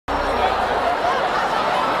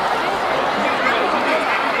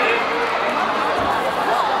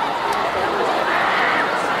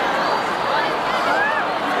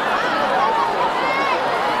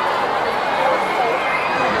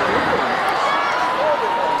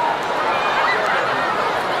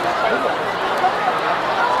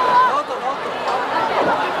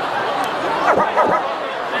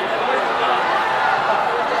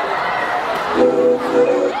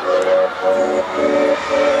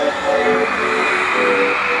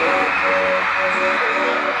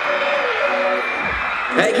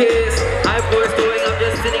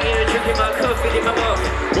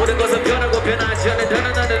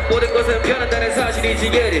단순히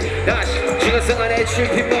지겨리 다시 중요성 안에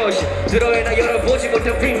출피 모션 들어해나 열어보지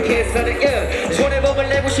못한 빈캐스하는 손에 몸을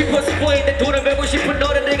내고 싶어서 보이는데 돈을 벌고 싶은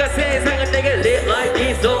너는 내가 세상은 내게 lit like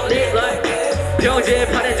this, so lit like 평지의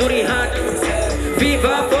판에 둘이 한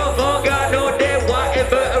Viva for God know that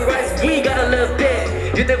whatever arises we gotta love that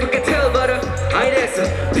You never can tell but I 됐어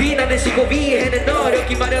비난은 시고 위에는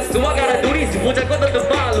어렵기만 했어 I gotta do this 보자고 너는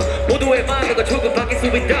말로 모두의 마음과 조금 바뀔 수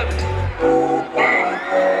있다면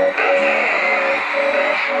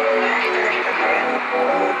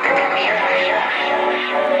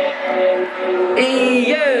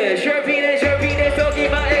Yeah, sharpie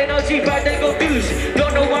섞이마 에너지 발달 confusion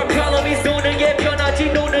Don't know what problem is 노는 게 편하지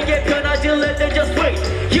Let them just wait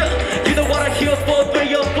Yeah, you know what I'm here for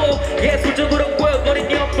 3 or 4 Yeah, 소중으로 보여버린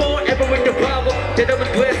연봉 Ever with the power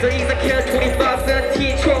대답은 됐어 이상해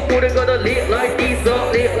 25cm 총 모든 것도 lit like this all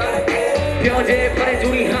lit like 평지의 판에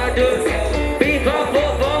둘이 하듯 Viva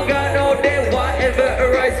for God know that whatever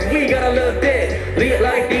arises we gotta love that lit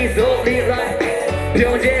like this all lit like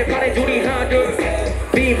평지의 판에 둘이 하듯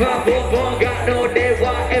Viva for God know that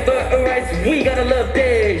whatever arises we gotta love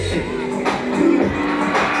that shit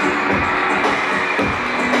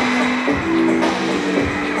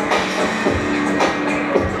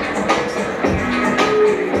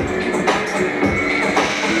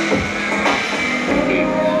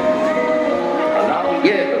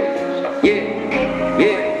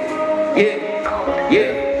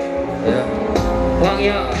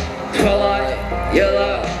광야, twilight,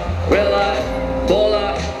 yellow, red light,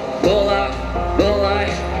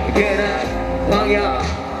 moonlight, get up. 광야,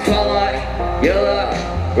 twilight, yellow,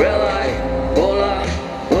 red light,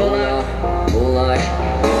 moonlight.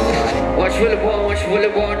 What you really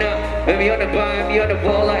want now? Baby on the bar, me on the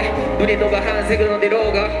ball like 눈이 녹아 한색은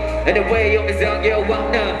어디로 가? Anyway, 영리상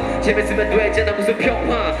예왕나 재밌으면 되잖아 무슨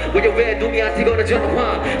평화 왜 눈이 안 뜨거나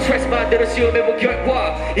전화 스트레스 만들어 시험해본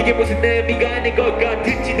결과 이게 무슨 의미가 있는 걸까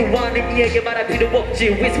듣지도 않은 이에게 말할 필요 없지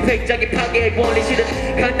Respect 자기 파괴의 원리 실은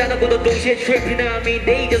간단하고도 동시에 tripping I mean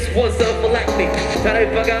they just want someone like me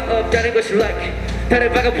다를 바가 없다는 것이 like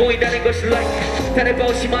다른 바가 보인다는 것이 like 다른 바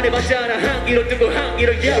없이 말해봤잖아 한기로 뜨고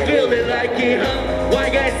한기로 yeah really like it Why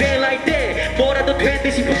you guys say like that 뭐라도 된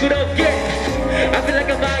듯이 부끄럽게 I feel like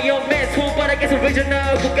I'm my own man 손바닥에서 외져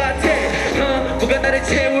나올 것 같아 뭐가 나를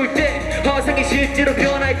채울 때 허상이 실제로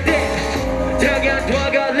변할 때 자기 안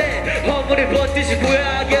도와갈래 허물을 벗듯이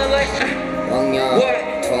구해하게 like 광야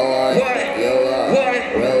twilight yellow red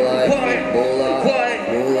light moonlight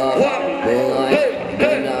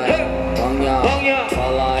광야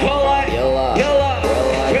twilight yellow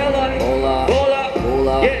red light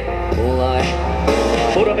moonlight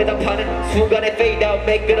보름에다 파는 순간에 fade out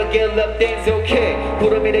make it a get love dance okay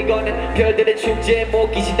구름이 거는 별들의 축제에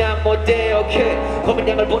먹이지 난 못해 okay 검은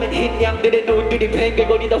양을 보는 흰 양들의 눈들이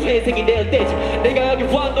뱅글거리다 회색이 될 때지 내가 여기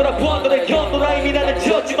완도라 견도라 이미 나는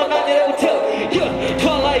졌지만 아니라고 tell yeah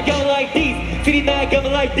twilight young like this city night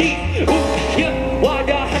coming like this yeah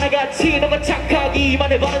와다 하나같이 너가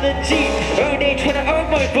착하기만 해봤는지 Earning trying to earn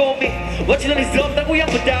more for me 어찌나 수 없다고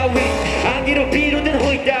양보 따위 아니로 비로든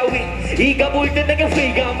호의 따위 이가 보일 땐 내게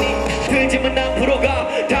회감이 들지만 앞으로 가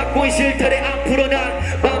닫고 있을 터에 앞으로 난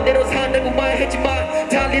맘대로 산다고 말했지만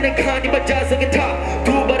달리는 카니발 좌석에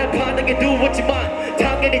타두 발을 파는 두었지만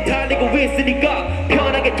당연히 달리고 있으니까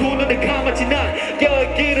편하게 두 눈을 감았지 난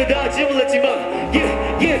열기를 다 주물렀지만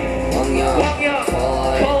광야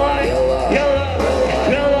twilight yellow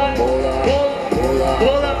red light moonlight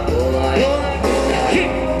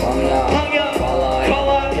광야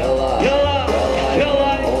twilight yellow red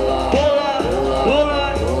light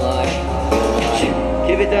moonlight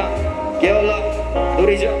Give it down 깨올라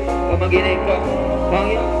노리죠 음악이니까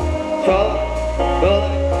광야 twilight red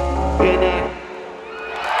light good night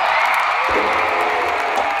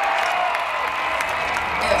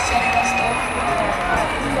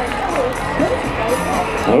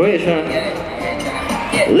Alright, Sean.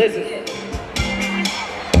 Listen.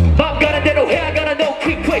 맘 가는 대로 해, I gotta know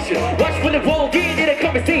quick question. Watch for the wrong, we need a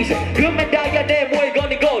conversation. 그만 다야 내 뭐에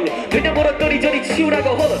거는 걸로. 그냥 물어더니 저리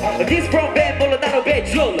치우라고 홀로. This from bad, 몰라 나로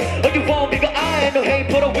배줄로. You want me, go I ain't no hate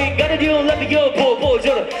for the win. Gotta do, let me go,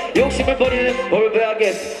 보여줘라. 욕심을 버리는 뭘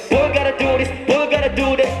배하겠어. Boy gotta do this, boy gotta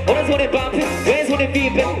do that. 오른손에 방패, 왼손에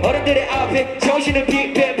비패. 어른들의 앞에 정신은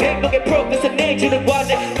빅패. 백목의 프로그래서 내주는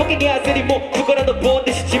과제. fucking 야세리 뭐 그거라도 본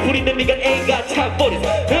듯이 찌푸리는 미간 애가 참버려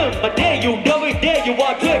I dare you, know it, dare you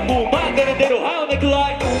I play 맘 가는 대로 I'll make it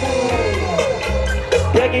like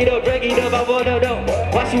Break it up, I wanna know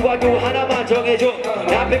와시와도 하나만 정해줘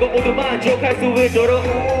나 빼고 모두 만족할 수 있도록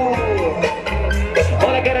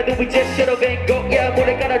All I gotta do is just shut up and go Yeah,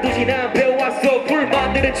 모래 깔아두지 난 배워왔어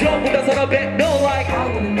불만들은 전부 다 서너 배 No like I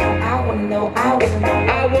wanna know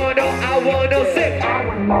wanna say.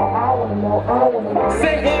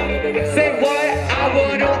 Say what? Say what? I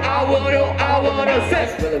wanna say.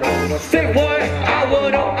 Say what? I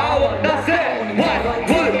wanna say. What?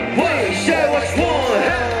 Say what you want.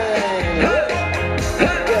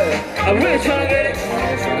 I'm really tryna get it.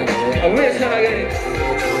 I'm really tryna get it.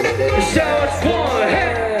 Say what you want.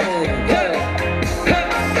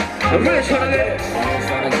 I'm really tryna get it.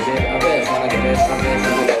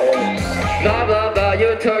 봐봐봐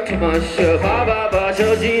you talk too much. 봐봐봐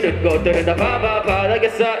저지른 것들은 다 봐봐 바닥에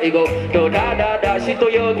쌓이고 또 다시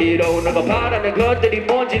또 여기로 오는 거 바라는 것들이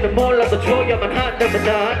뭔지는 몰라서 줘야만 한다면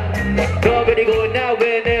난너 그리고 나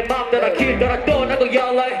왜 내 맘 따라 길 따라 떠나고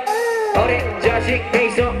연락 어린 자식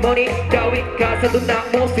메이서 머니 따위 가사도 나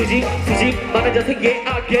못 쓰지 많은 자세에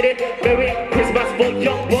I get it Merry Christmas for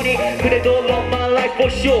영원히 그래도 love my life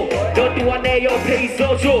for sure 너 또한 내 옆에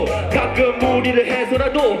있어줘 가끔 무리를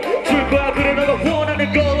해서라도 줄 거야 그래 너가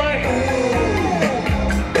원하는 걸 like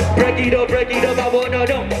Break it up I wanna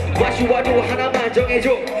know What you want do 하나만 정해줘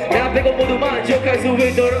나 빼고 모두 만족할 수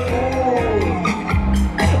있도록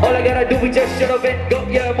All I gotta do is just shut up and go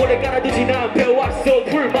Yeah 몰래 깔아두진 않게 왔어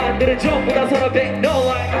불만들은 전부 다 서랍에 No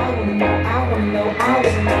like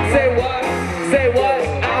Say what Say what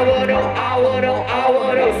I wanna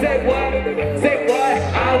Say what Say what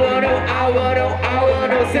I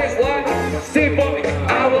wanna Say what Say for me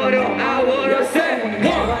I wanna say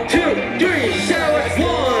 1, 2, 3 Say what you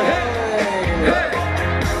want Hey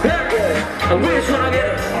I'm really tryna get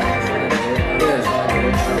it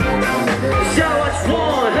Say what you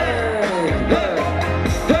want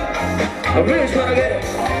I'm really tryna get it.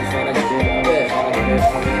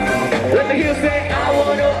 Let me hear you say, I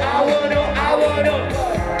wanna.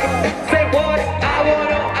 Say what? I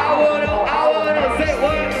wanna. Say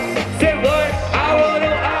what? Say what? I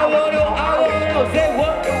wanna. Say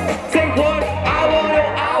what? Say what? I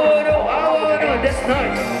wanna. That's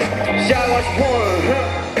nice. Shout what you want,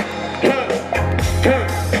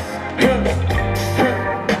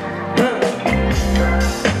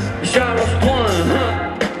 Shout what you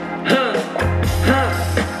want,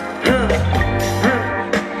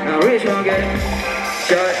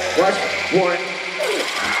 Shut, watch, one.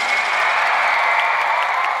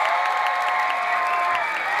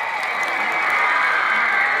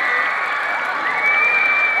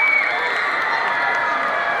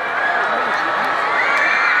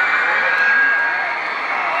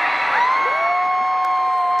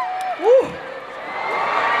 Woo!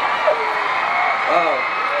 Wow.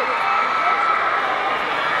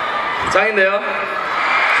 짱인데요?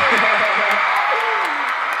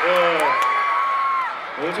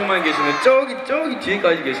 엄청 많이 계시네. 저기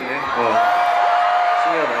뒤에까지 계시네.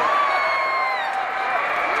 신기하다.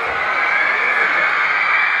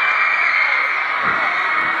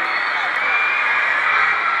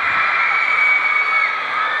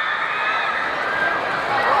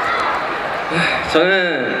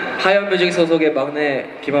 저는 하이언 뮤직 소속의 막내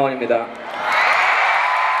김하원입니다.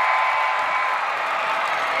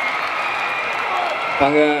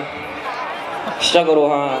 방금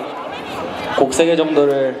시작으로 한 곡 3개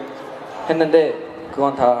정도를 했는데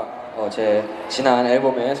그건 다 제 지난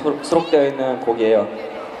앨범에 수록되어 있는 곡이에요.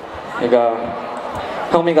 그러니까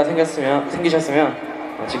흥미가 생기셨으면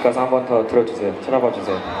집 가서 한 번 더 들어주세요. 찾아봐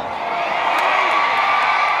주세요.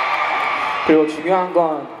 그리고 중요한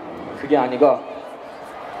건 그게 아니고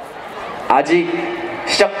아직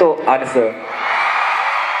시작도 안 했어요.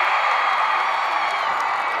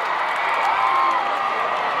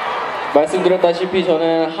 말씀드렸다시피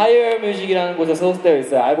저는 하이어 뮤직이라는 곳에 소속되어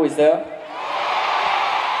있어요. 알고 있어요?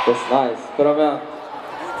 That's nice. 그러면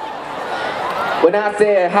When I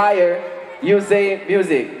say higher, you say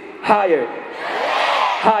music. Higher.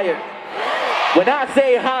 Higher. When I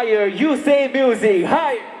say higher, you say music.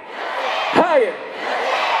 Higher. Higher.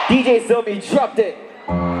 DJ Somi dropped it.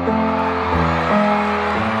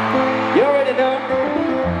 You already know.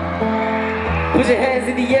 Put your hands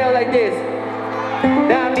in the air like this.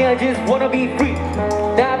 Now me, I just wanna be free.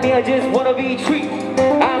 Now me, I just wanna be free.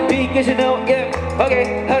 I'm big, as you know, yeah.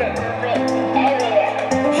 Okay, hold up.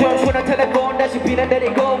 시원시원한 텔레폰 다시 비난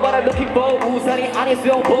내리고 What I'm looking for 우산이 아닌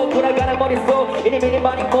수영복 돌아가는 머릿속 이니미니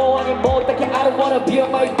많이 뭐 아니 뭐 딱히 I don't wanna be on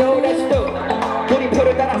my door That's true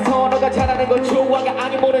돌림표를 따라서 너가 잘하는 걸 좋아가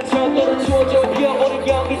아니 모른 척 너를 주워줘 피어오른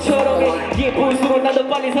연기처럼 이 불수로 나도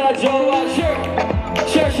빨리 사라져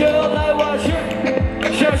Sure like what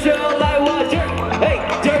Sure like what Hey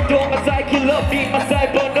dirt on my side kill up beat my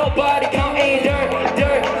side but nobody counting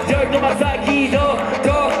dirt on my side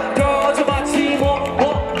더 저마치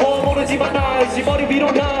모르지만 알지 머리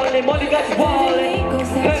위로 날래 멀리까지 wallet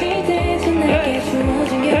곳에 지대서 내게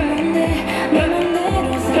주어진 게 뭔데 내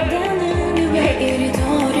맘대로 살다는 게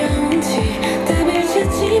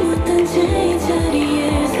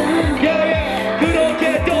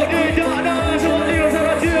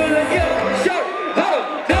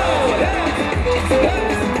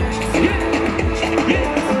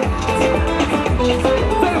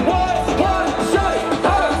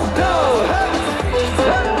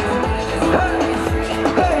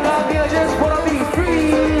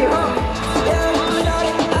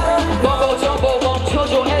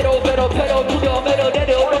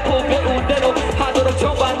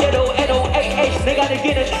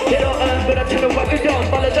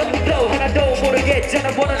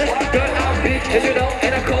As you know,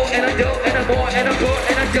 and I'm cold, and I'm dope, and I'm more, and I'm bored,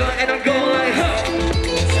 and I'm done, and I'm going like,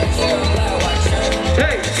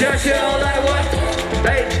 hey, just all I want.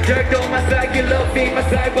 Hey, dirt on my side, you love me, my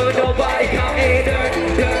side, but nobody count me.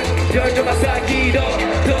 Dirt on my side,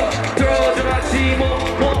 들어오지 마지,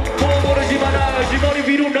 모르지만 알지, 머리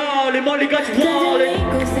위로 날리, 멀리까지 원해.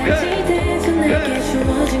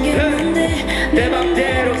 내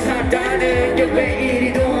맘대로 산다는 게 왜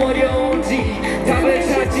이리도 어려운지 답을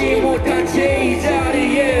찾지 못한 채 이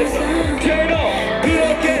자리에서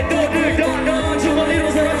그렇게 또 들던 넌 저 멀리로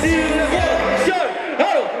사라지려고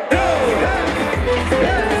I don't know.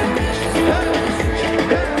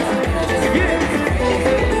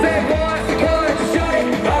 Say what, shut it,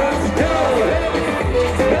 I don't know.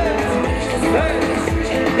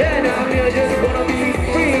 Yeah, now I just wanna be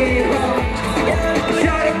free,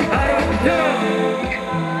 shut it, I don't know.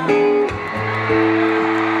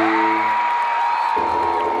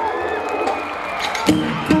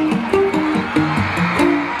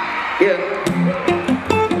 Yeah.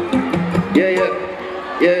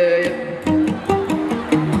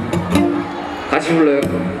 같이 불러요.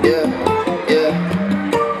 Yeah.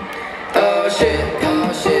 Oh shit,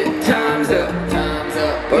 time's up.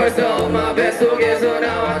 벌써 my 뱃속에서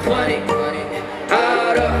나와 20.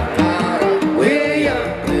 알아, we're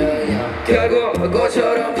young. 결국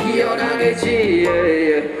꽃처럼 피어나겠지.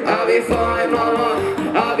 I'll be fine, mama.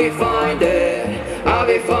 I'll be fine, dad. I'll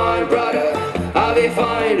be fine, brother. I'll be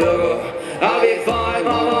fine, dog. I'll be fine,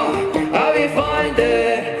 mama. I'll be fine,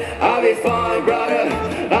 dad. I'll be fine, brother.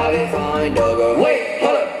 I'll be fine, dog. Wait,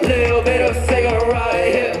 hold up, little bit of second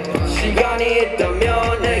right here. 시간이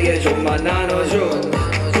있다면 내게 좀만 나눠줘.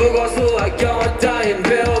 국어 수학 영어 따윈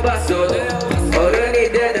배워봤어도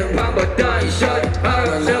어른이 되는 방법 따윈 shut up,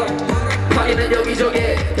 no. 파리는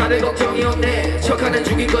여기저기 다들 걱정이 없네. 척하는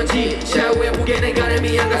중인 건지 샤워의 무게는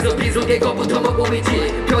가늠이 안 가서 빈속에 것부터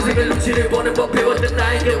먹고이지. 평생을 눈치를 보는 법 배웠던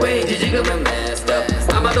나에게 왜인지 지금은 messed up.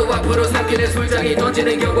 아마도 앞으로 삼키는 술장이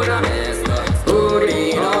던지는 경고라 messed up.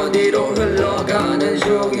 우린 어디로 흘러가는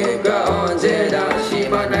중일까. 언제 다시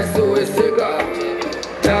만날 수 있을까.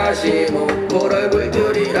 다시 못 볼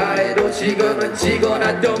얼굴들이라 해도 지금은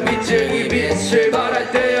찍어놨던 밑줄기 빛을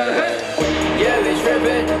발할 때야. Yeah, we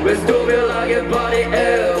trippin', we're stupid like everybody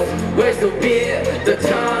else. We're so big, the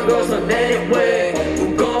time goes on anyway.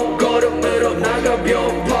 무거운 걸음으로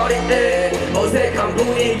나가벼운 party. 어색한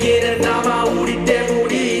분위기는 아마 우리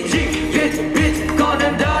때문이지. 빛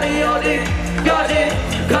거는 달이 어디까지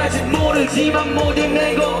갈지 모르지만 모든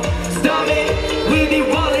내고 Stop it, we be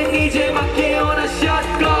rolling 이제 막 깨어나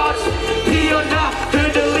shotgun. 피어나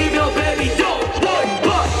흔들리며 baby don't worry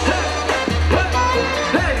but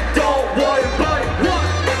hey, don't worry about it,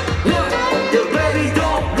 yeah, baby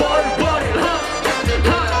don't worry about it,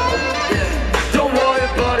 don't worry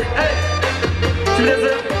about it, hey,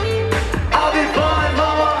 listen, I'll be fine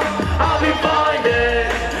mama, I'll be fine dad,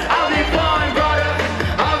 I'll be fine brother,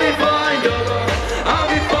 I'll be fine dog, I'll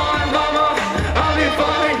be fine mama, I'll be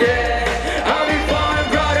fine dad, I'll be fine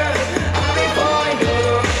brother, I'll be fine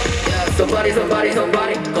dog. Somebody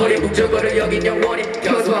우리 목적어를 여긴 영원히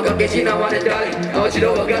평소와 함께 지나와는 달리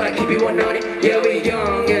어지러워가라 keep it 190. Yeah we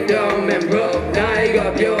young and dumb and broke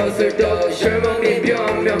나이가 벼슬 또 실망민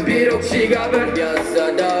변명 비록 지갑은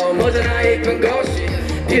였어도 모자라 이쁜 것이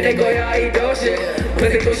피낼 거야 이 도시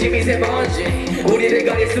회색 도시 미세먼지 우리를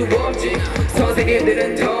가릴 수 없지.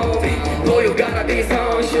 선생님들은 도미 보유가라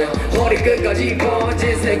비성실 머리끝까지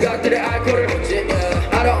번진 생각들의 알코올을 묻지.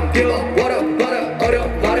 I don't give a what up but up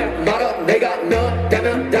어려운 말을 말어 내가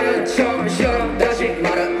너다면 나는 처음처럼 다시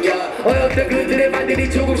말아. 어였던 그들의 말들이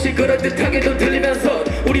조금씩 그럴듯하게도 들리면서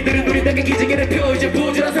우리들은 우리답게 기지개를 펴 이제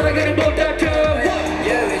부지런 살아가는 법 다켜.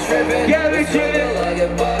 Yeah we trippin'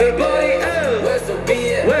 everybody else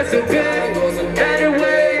we're so bad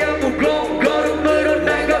anyway. 무거운 걸음으로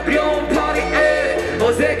나가벼운 party에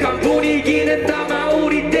어색한 분위기는 아마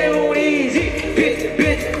우리 때문이지.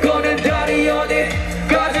 빛 거는 달이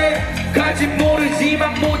어디까지 갈지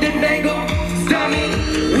모르지만 모든 내고 Stop it,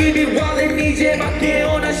 we be wildin' 이제 막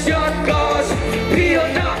깨어나 shotgun.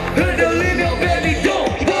 피어나 흔들리며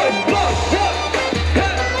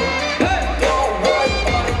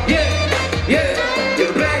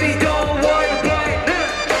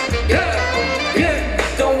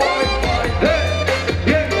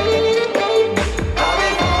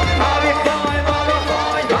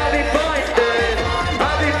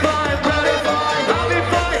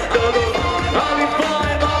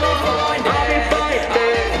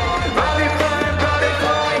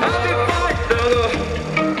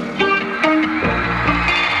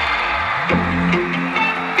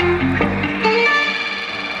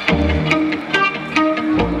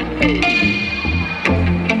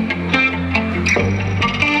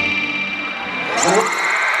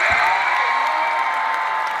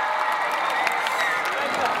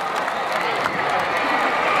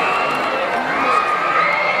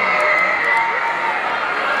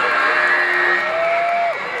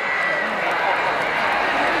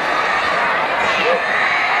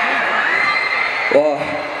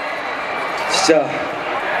진짜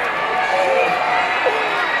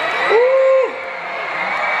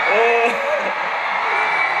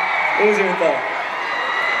너무 재밌다.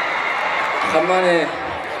 간만에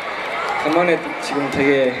지금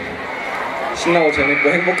되게 신나고 재밌고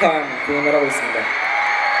행복한 공연을 하고 있습니다.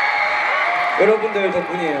 여러분들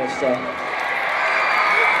덕분이에요, 진짜.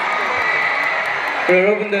 그리고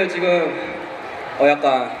여러분들 지금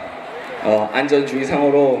약간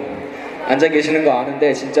안전주의상으로 앉아 계시는 거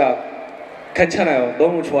아는데 진짜 괜찮아요.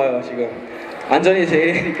 너무 좋아요. 지금 안전이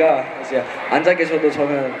제일이니까 진짜 앉아 계셔도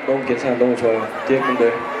저는 너무 괜찮아요. 너무 좋아요. 뒤에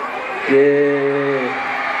분들 예.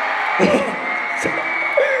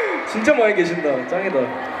 진짜 많이 계신다. 짱이다.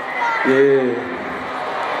 예.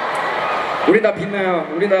 우린 다 빛나요.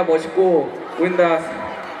 우린 다 멋있고 우린 다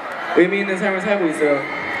의미 있는 삶을 살고 있어요.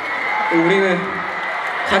 우리는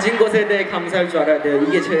가진 것에 대해 감사할 줄 알아야 돼요.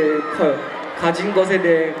 이게 제일 커요. 가진 것에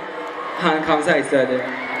대해 감사가 있어야 돼요.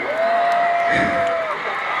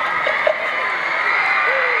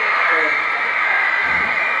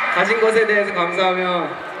 가진 것에 대해서 감사하면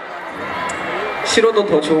싫어도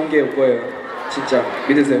더 좋은 게 올 거예요. 진짜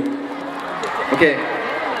믿으세요. 오케이.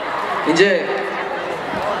 이제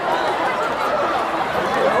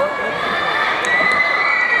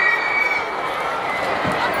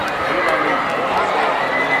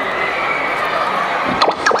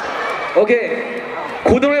오케이.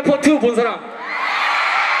 고등 래퍼 2 본 사람?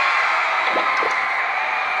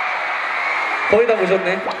 거의 다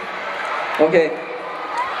보셨네. 오케이.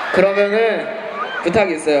 그러면은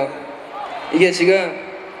부탁이 있어요. 이게 지금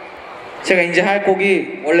제가 이제 할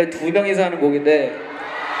곡이 원래 2명이서 하는 곡인데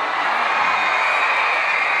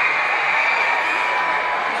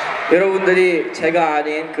여러분들이 제가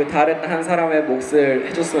아닌 그 다른 한 사람의 몫을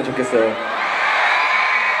해줬으면 좋겠어요.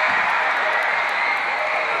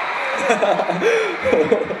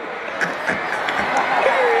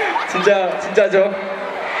 진짜죠?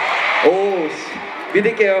 오,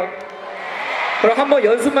 믿을게요. 그럼 한번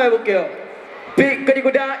연습만 해볼게요. 빅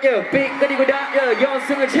그리고 다여, 빅 그리고 다여,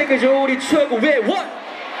 연승을 챙겨줘 우리 최고의 원.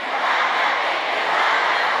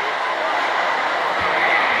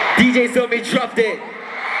 DJ Somi dropped it.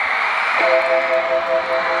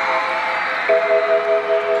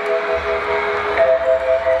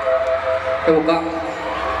 해볼까?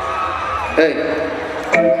 에이.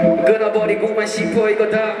 끊어버리고만 싶어 이거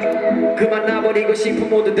다 그만 놔버리고 싶어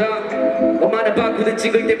모두 다 엄마는 바꾸든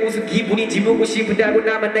찍을 때 무슨 기분인지 묻고 싶은다고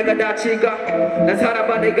나만 내가 다칠까 난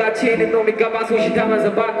사람 안에 갇히는 놈일까봐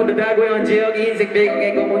소식하면서 바꾸는 알고 현재 여기 인생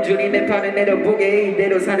배경에 검은 줄이 내 팔에 내려보게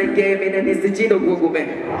이대로 사는 게임에는 있을지도 궁금해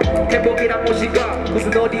행복이란 무엇인가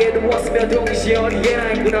무슨 어디에 누웠으며 동시에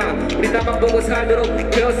어디에나 있구나 우리 나만 보고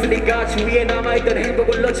살도록 배웠으니까 주위에 남아있던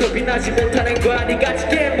행복을 놓쳐 빛나지 못하는 거야 니같이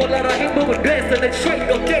게임 몰라라 행복은 됐어 내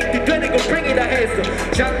트레이더 객들 되는 거 bring이다 했어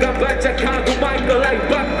잠깐 반짝하고 마이크 라이브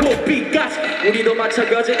받고 빛까지 우리도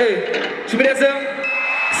마찬가지 준비됐어요?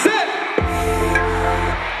 셋!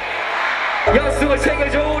 연승을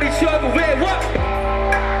챙겨줘 우리 최고의 원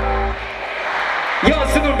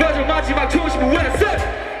연승을 가져 마지막 조심을 왜 셋!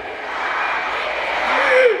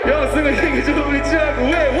 연승을 챙겨줘 우리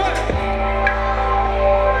최고의 원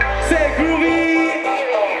셋 그루비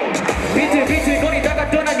비틀거리다가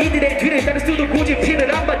떠난 이들의 뒤를 따를 수도 굳이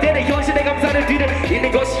피를 안 받대는 현실의 감사를 뒤를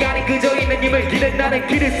있는 것이 아닌 그저 있는 힘을 기는 나는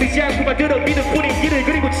길을 쓰지 않고 만들어 믿음 뿐인 길을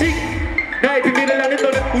그리고 나의 비밀을 아는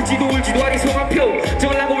너는 울지도 아니 성한표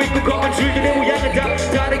정하고 있고 검은 줄기의 모양은 다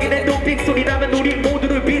다르긴 해도 빅소리 나면 우리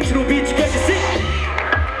모두를 빛으로 비추겠지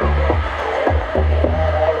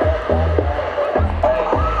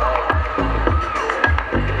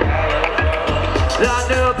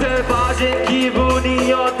나 옆에 빠진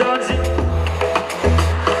기분이 어떤지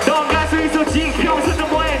넌 갈 수 있었지 평소도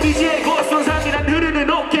뭐해 미지의 고선상이란 흐르는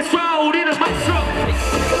오케스트라 우리는 마이스트로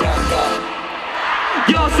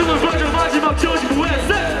연승을 벌줘 마지막 조심을 왜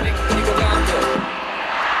세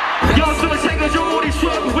연승을 챙겨줘 우리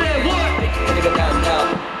최고의 원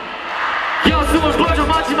연승을 벌줘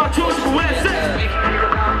마지막 조심을 왜 세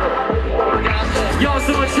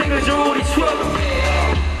연승을 챙겨줘 우리 최고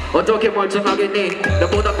어떻게 멀쩡하겠니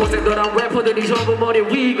나보다 고생들한 래퍼들이 전부 머리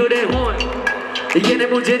위 그래 원 이게 내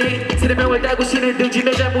문제니 세네 명을 달고 신을 들지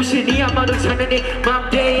내 잘못이니 아마도 장난이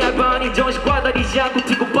맘대의 알바니 정신 과다리지 않고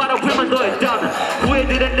튀고 빨아 왜만 더 했다면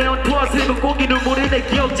후회들은 내온 도화색은 고기 눈물을 내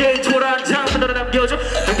기억 제일 초라한 장면으로 남겨줘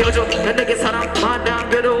난 내게 사랑만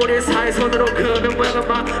남겨도 우리 사이 손으로 그는 모양은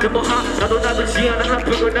많은 뭐 하나도 나쁘지 않아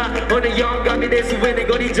아프거나 어느 영감이 될 수 있는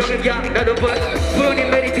건 인정이야 나도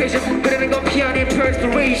뿐인 메디테이션 그러는 건 피아닌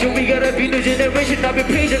perspiration We gotta be the generation not be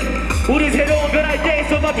patient 우리 새로운 변할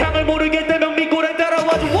때에서 바탕을 모르겠다면 믿고란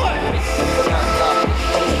따라와줘 what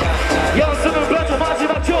연승을 가져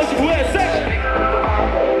마지막 조심 후에 세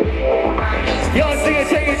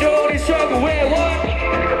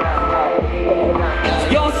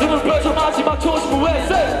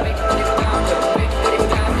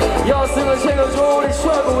우리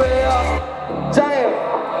추억이에요. 짜요.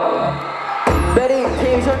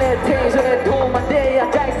 메디테이션에 도움만 돼야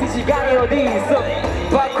짜있을 시간이 어디 있어.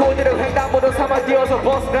 바코드를 횡단보도 삼아 뛰어서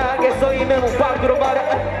벗어나겠어. 이면 밖으로 말해.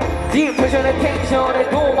 디프레션에 텐션에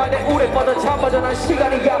도움만 돼. 우리 뻗어 잠빠져난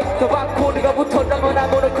시간이야. 더 바코드가 붙었다면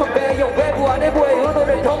아무런 컨베이어 외부와 내부의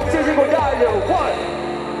은호를 덩치지고 달려.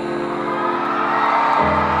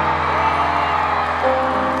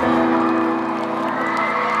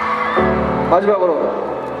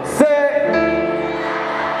 마지막으로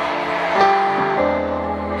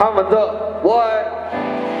한 번 더.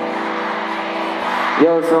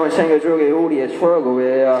 여기서 챙겨주게 우리의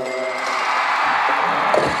추억이에요.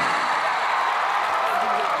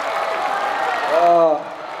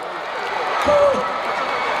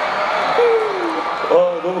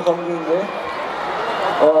 너무 감동인데?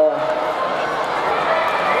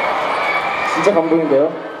 진짜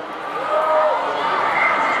감동인데요?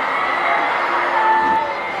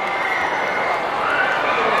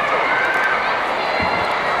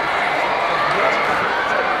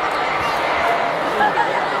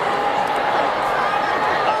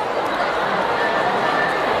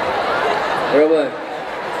 여러분,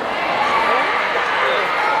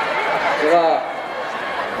 제가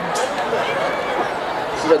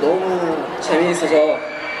진짜 너무 재미있어서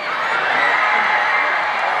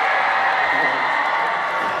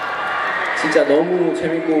진짜 너무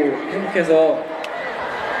재밌고 행복해서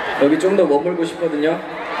여기 좀 더 머물고 싶거든요.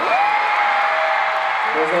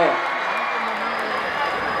 그래서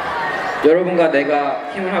여러분과 내가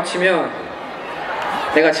힘을 합치면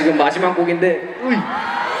내가 지금 마지막 곡인데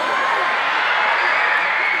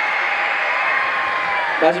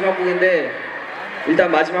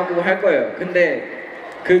일단 마지막 곡을 할 거예요. 근데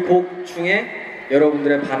그 곡 중에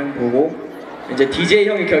여러분들의 반응 보고 이제 DJ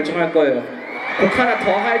형이 결정할 거예요. 곡 하나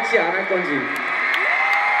더 할지 안 할 건지.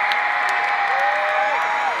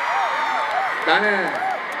 나는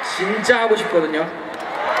진짜 하고 싶거든요.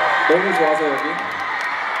 너무 좋아서 여기.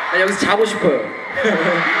 난 여기서 자고 싶어요.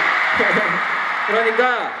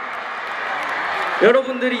 그러니까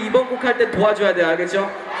여러분들이 이번 곡 할 때 도와줘야 돼요. 알겠죠?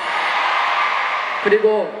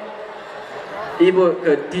 그리고 이분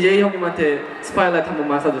그 DJ 형님한테 스파이라이트 한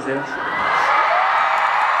번만 쏴주세요.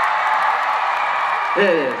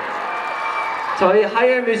 네. 저희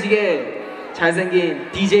하이얼 뮤직의 잘생긴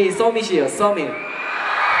DJ 서밋이에요. 서밋. 네.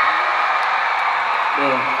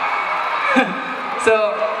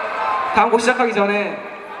 So 다음 곡 시작하기 전에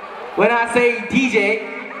When I say DJ,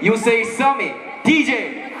 you say Summit.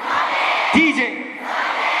 DJ. DJ.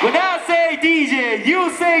 When I say DJ, you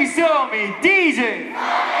say Summit. DJ.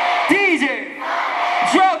 DJ.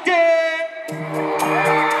 Drop that.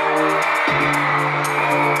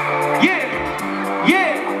 Yeah.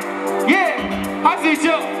 Yeah. Yeah. I see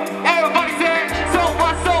you. Everybody say so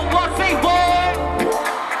what, say what.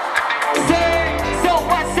 Say so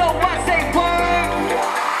what, say what.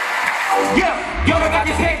 Yeah. 여러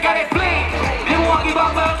가지 색깔의 bling. 내모하기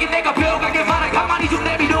방법이 내가 배워가길 바라. 가만히 좀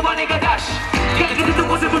내밀어봐 내가 다시. 깨끗한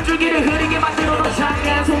곳에 물줄기를 흐리게 만들어도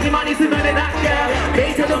장난 속이만 있으면 내 낫냐.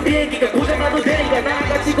 메이터던 비행기가 고장나도 되니까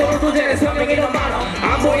나같이 걸어도 되는 성명이란 말.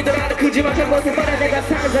 안 보이더라도 크지막한 것을 말아. 내가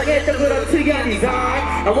상상했던 그런 특이한 디자인.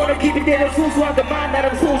 I wanna keep it there 수수한 것만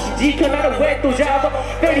나름 소신 지켜. 나를 왜 또 잡아.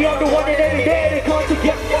 Very on the one and every day를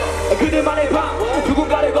건축해. 그들만의 방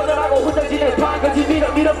누군가를 거절하고 혼자 지낼 방까지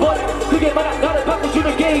밀어버려. 그게 말아 나를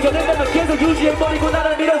바꿔주는 게 이겨낸다면 계속 유지해버리고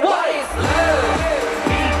나를 밀어. What is love?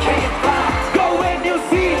 Go and you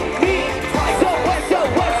see me. So what,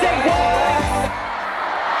 say what?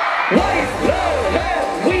 What is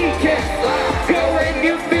love? We can go and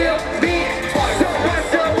you feel me.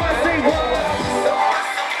 So what, say what?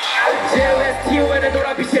 JLSTON의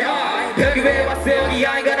노란빛의 eye. 여기 왜 왔어 여기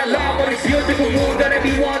I ain't gonna lie. 머리 씌워들고 무언가를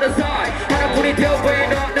미워하는 사이. 하나뿐인 대어보에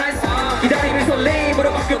넌 nice. 기다림이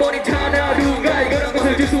설레임으로 바뀌어버린 타나. 누가 이거란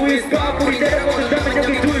것을 줄 수 있을까. 뿌리 내려보는다면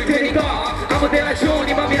여기 둘 테니까 아무데나 좋은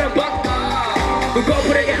이 맘이란 박.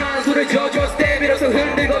 눈꺼풀에게 한 수를 져줘. 스텝이라서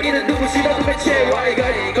흔들거리는 누구시다 도대체 why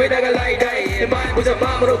이거리. 거기다가 라이다이 말 보자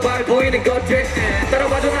마음으로 발 보이는 것들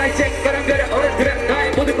따라와줘 나의 잭가랑가려. 어른들은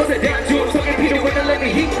나의 모든 것에 대한 중성이 필요해. 날 let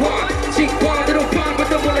me hit one 직관으로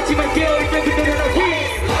방금도 몰랐지만 깨어있던 그대로 나 we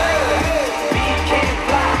can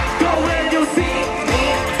fly. Go and you see me.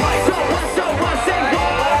 So what, say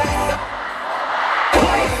what?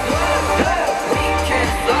 What is love? We can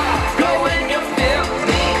fly. Go and you feel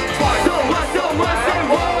me. So what, say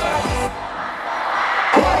what?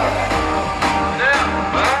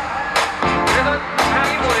 그래서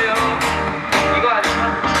사랑이 뭐예요? 이거 아니야?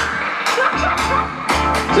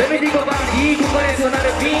 Let me think about 이 공간에서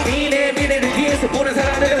나를 비비네 미래를 위해서 보는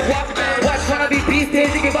사람들은 Watch wanna be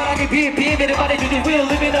비슷해지길 바라니 비비비를 말해주지 We'll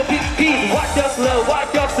live in a big peace What the slow,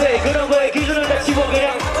 what the say 그런 거에 기준을 다 치워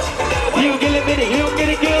그냥 You get it, minute, you get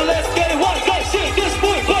it, girl Let's get it, one, go, shit This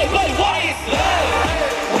boy, play, what is love?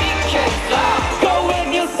 We can fly Go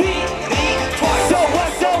when you see me twice So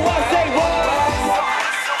what, say what?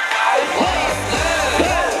 What is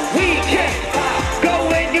love? We can fly Go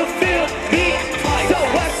when you feel me twice So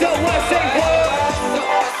what, say what?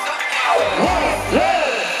 What is love?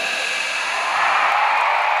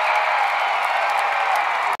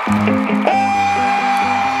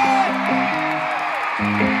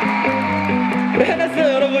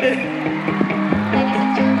 해냈어요 여러분이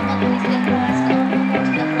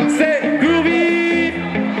Say groovy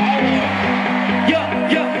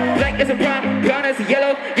Yeah Black as a brown Brown as a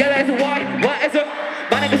yellow Yellow as a white White as a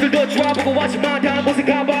많은 것을 더 좋아 보고 왔지만 다른 곳에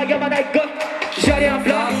가봐야만 할 것 Shawty I'm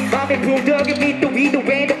fly 맘에 부덕인 밑도 위도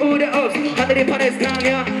왼도 우대 없어 하늘이 판에서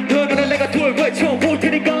타냐 너는 내가 돌 외쳐 볼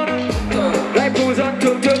테니까 Life goes on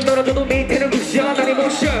툭툭 떨어져도 밑에는 쿠션 아니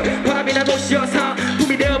모션 바람이 날 모셔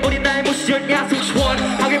상품이 되어버린 나의 모션 약속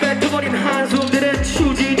시원하게 뱉어버린 한숨들은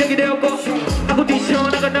추진력이 되었고 하고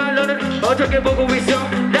뛰쳐나가 날 너는 어떻게 보고 있어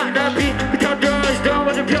나비 그저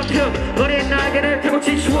떨어져 평평 어린 날개를 타고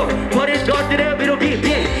치추어 버린 것들의 위로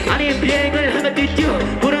비행 아닌 비행을 하며 뛰뛰어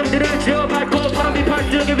구름들을 저 밟고 바람이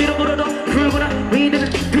발등에 위로 불어도 붉은 위는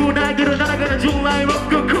두 날개로 날아가는 중라인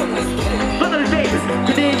럭커커 너는 베이스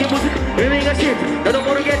근데 이게 무슨 의미가 싶어 나도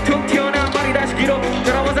모르게 툭 튀어나온 말이 다시 길어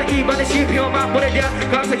돌아와서 입안에 씹혀만 보내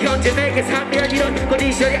대한 감사 현재 내게 삶이란 이런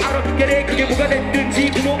컨디션이 알아게래 그게 뭐가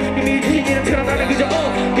됐든지 부모님이 주신 이름처럼 나는 그저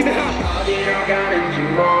힘의 어디로 가는지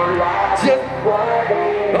몰라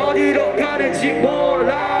어디로 가는지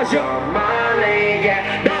몰라 저만에게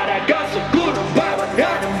날아가서 구름바와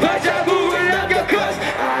나는 발자국을 남겨 Cause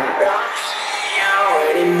I don't see you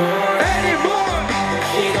anymore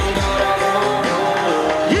지금 돌아보고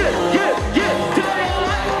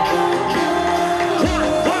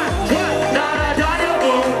날아다녀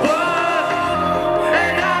move on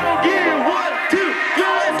And I don't give 1, 2,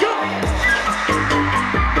 let's go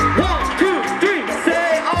 1, 2, 3 say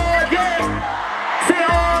oh yeah say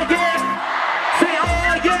oh yeah say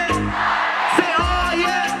oh yeah say oh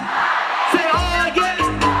yeah say oh yeah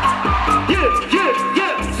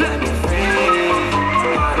set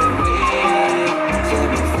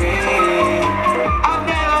me free I'll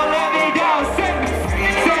never let me down set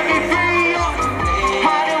me free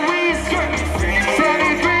how do we set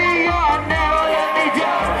me free I'll never let me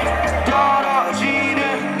down 떨어지는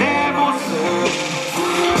내 모습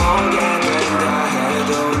오게 된다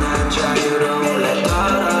해도 난 자유로울래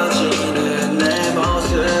떨어지는 내 모습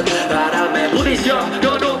바람에 부딪혀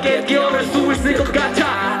더 높게 뛰어올 수 있을 것 같아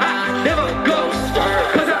I never go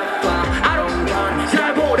cause I don't run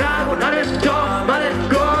잘 보라고 나는 더 많은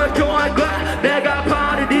걸 좋아할 거야 내가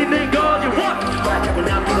발을 딛는 거지 What? 발자국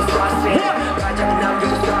남기고 Starcity 발자국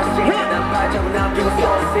남기고 Starcity 난 발자국 남기고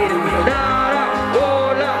Starcity 날아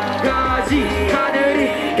올라가지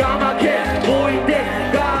하늘이 까맣게 보일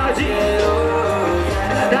때까지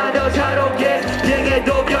난 더 자유롭게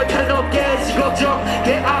비행해도 별탈 높게 지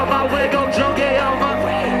걱정해 아마 왜 걱정해 아마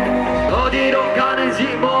어디로 가는지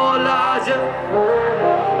몰라 저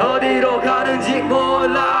어디로 가는지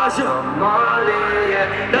몰라 저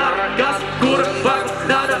멀리에 날아가서 구름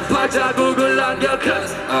나는 발자국을 남겨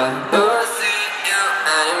Cause I don't see you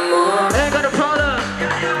anymore Ain't got a problem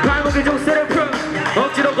발목이 좀 세련풀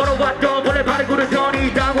억지로 걸어왔던 원래 발을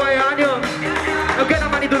구르더니 당과의 안녕 꽤나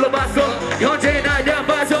많이 둘러봤어 현재의 나에 대한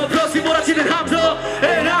반성 플러스 몰아치는 함성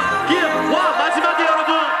And I give 와 마지막에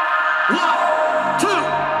여러분 1, 2,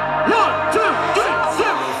 1, 2, 3, 4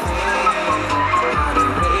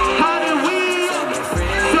 How do we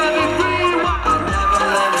set me free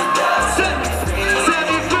set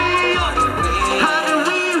me free How do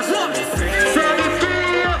we set me free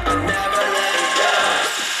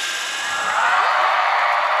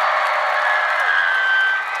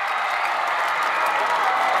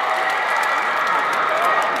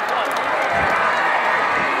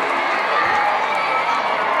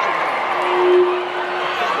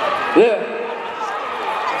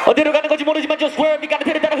어디로 가는 건지 모르지만 just where we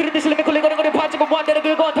gotta 따라 흐르는 실력에 걸리거리거리 반짝고 무한대로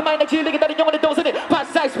긁고 한타만이나 질리게 다른 영혼의 동선이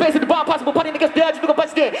파사이 스페이스를 봐 파스포 파리 느껴서 대하지 누가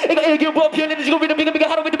빠지대 이거 일기로 뭐 피어내는 지금 믿음 믿음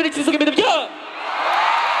하루 믿음 믿음 지속의 믿음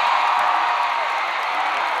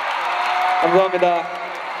감사합니다.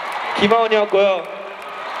 김하온이었고요.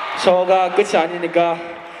 저가 끝이 아니니까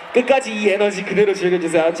끝까지 이 에너지 그대로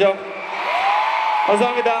즐겨주세요. 알았죠?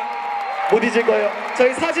 감사합니다. 못 잊을 거예요.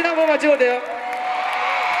 저희 사진 한 번만 찍어도 돼요?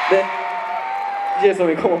 네. 이제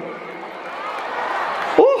소미 컴온.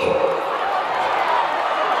 오!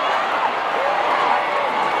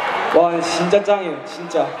 와 진짜 짱이에요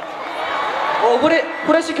진짜.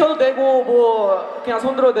 후레쉬 켜도 되고 뭐 그냥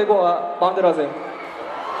손 들어도 되고 마음대로 하세요.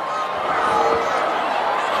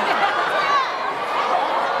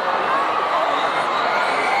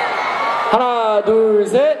 하나 둘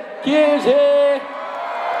셋 길지.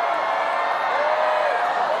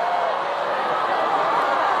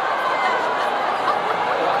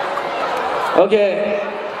 오케이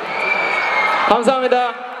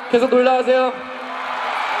감사합니다. 계속 놀러 가세요.